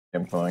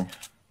I'm coming.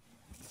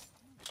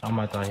 I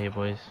might die here,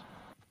 boys.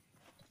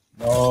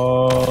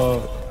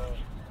 No.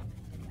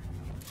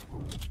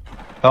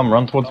 Come,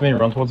 run towards me,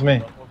 run towards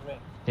me.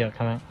 Yeah,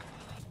 coming.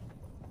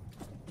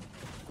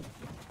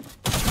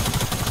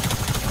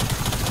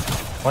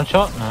 One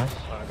shot, nice.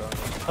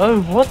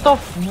 Oh, what the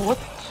what?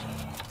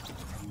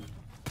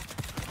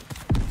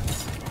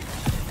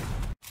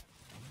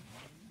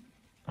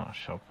 Oh,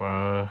 shot,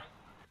 bro.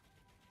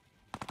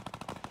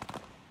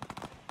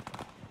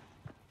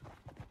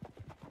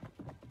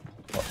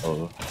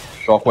 Uh-oh.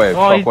 Shockwave,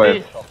 Oh,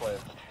 shockwave.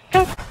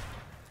 Go.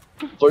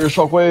 Saw your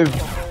shockwave.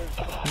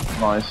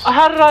 Nice.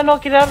 How did I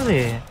not get out of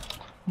there?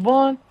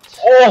 What?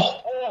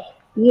 Oh!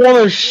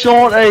 What a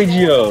shot,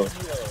 Agio!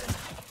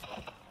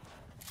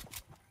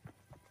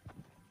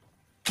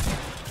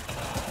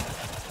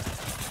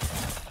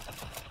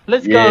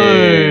 Let's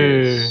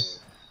Yes.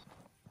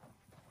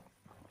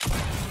 go!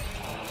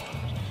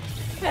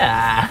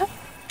 Yeah.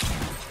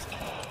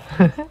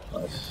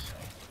 Nice.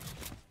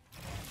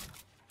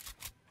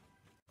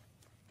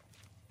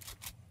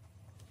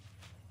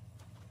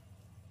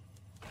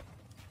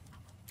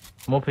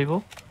 More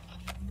people?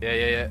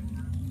 Yeah.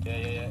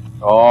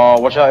 Oh,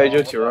 watch out,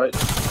 Agio, to your right.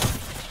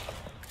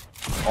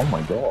 Oh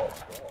my god.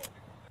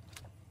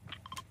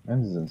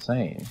 Man, this is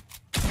insane.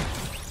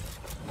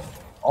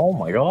 Oh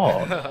my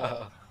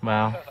god.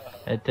 Wow.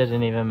 It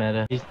didn't even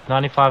matter. He's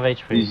 95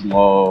 HP. He's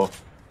low.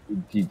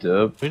 He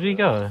dipped. Where did he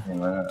go?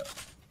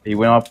 He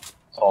went up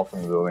top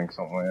from the building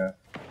somewhere.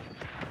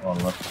 Oh,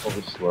 let's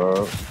probably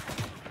slow.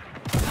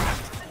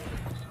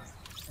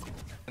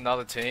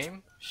 Another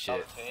team?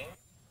 Shit.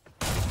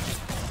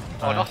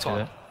 Oh, Oh, knocked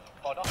one.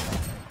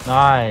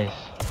 Nice.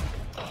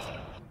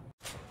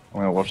 I'm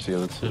gonna watch the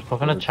other two. Just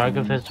popping a chug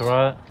of his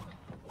right.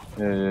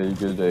 Yeah, you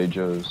good,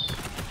 Agos.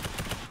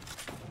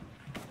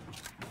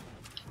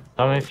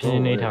 Tell me if you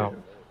need help.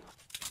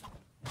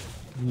 What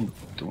are you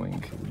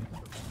doing?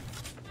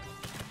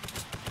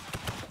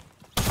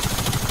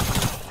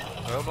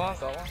 Go bomb,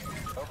 got one.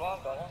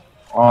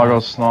 Oh, I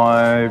got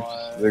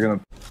sniped. They're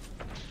gonna.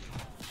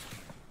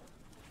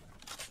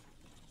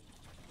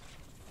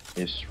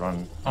 Yes,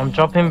 run. I'm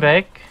dropping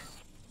back.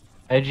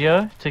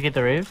 Agio to get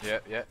the rev. Yeah.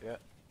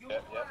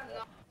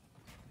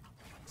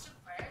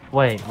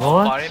 Wait, I'm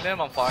what? fighting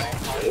them, I'm fighting.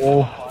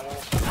 Oh.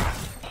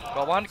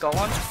 Got one.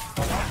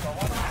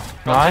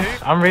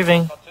 Nice. I'm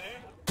revving.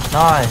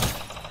 Nice.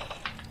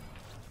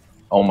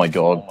 Oh my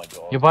god.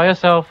 You're by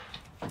yourself.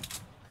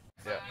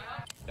 Yeah.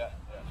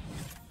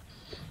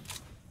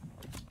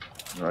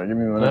 Alright, give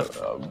me a minute.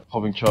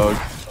 Popping chug.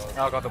 Oh,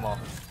 I got them all.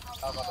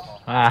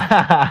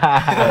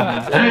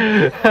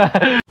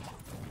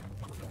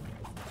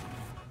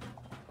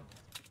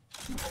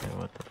 Okay,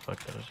 what the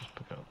fuck did I just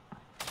pick up?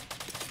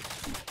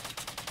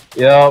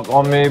 Yep,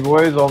 on me,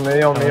 boys. On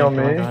me. Come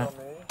on.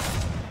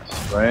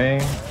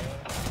 Spraying.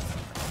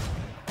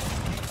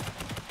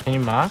 Can you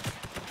mark?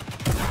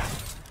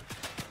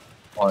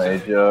 On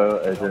Agio.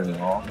 Agio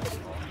not.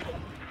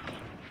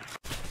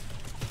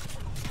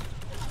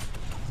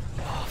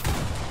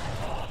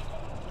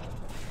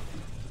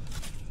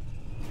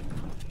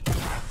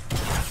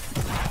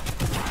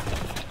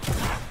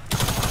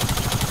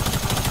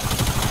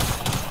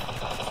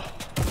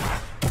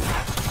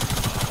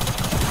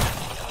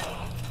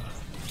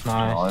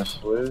 Nice.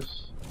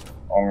 Boys.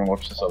 I'm gonna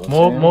watch this other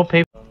team. More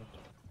people.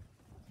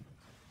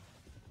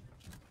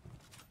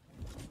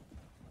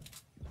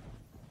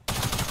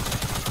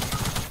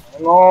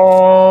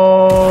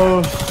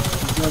 No!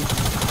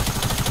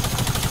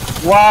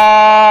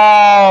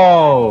 Wow!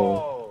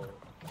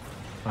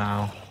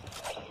 Wow.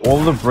 All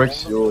the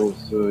bricks yours,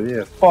 so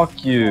yeah,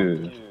 fuck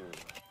you.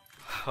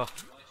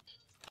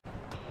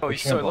 Oh,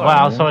 he's so low.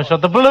 Wow, someone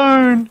shot the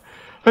balloon!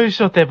 Who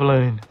shot that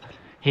balloon?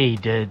 He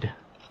did.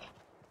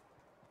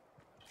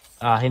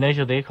 He knows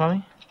you're there,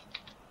 Connie?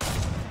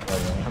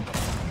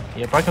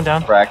 Yeah, break him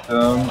down. Cracked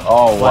them.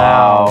 Oh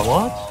wow.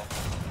 What?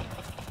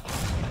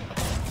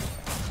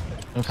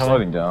 I'm coming.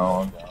 Slowing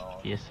down.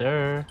 Yes,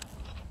 sir.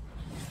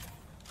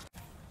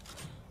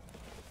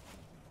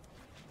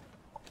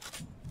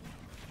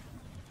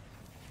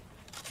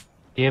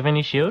 Do you have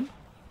any shield?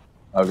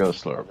 I've got a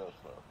slurp.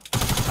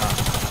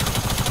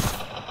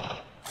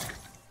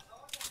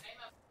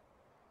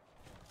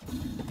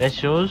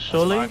 That's yours,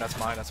 surely? That's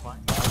mine.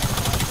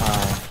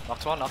 Alright.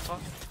 Knocked one.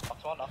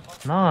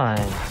 Nice.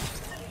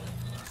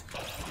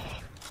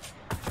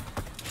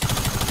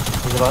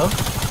 He's above?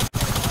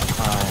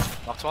 Alright.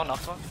 Knocked one.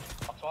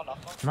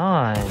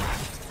 Nice.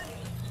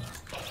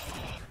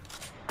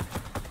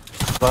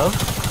 Above?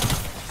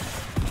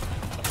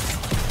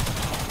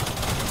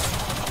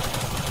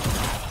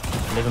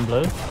 Live in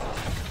blue?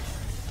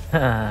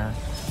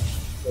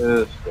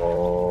 Let's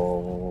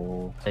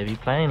go. They be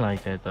playing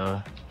like that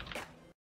though.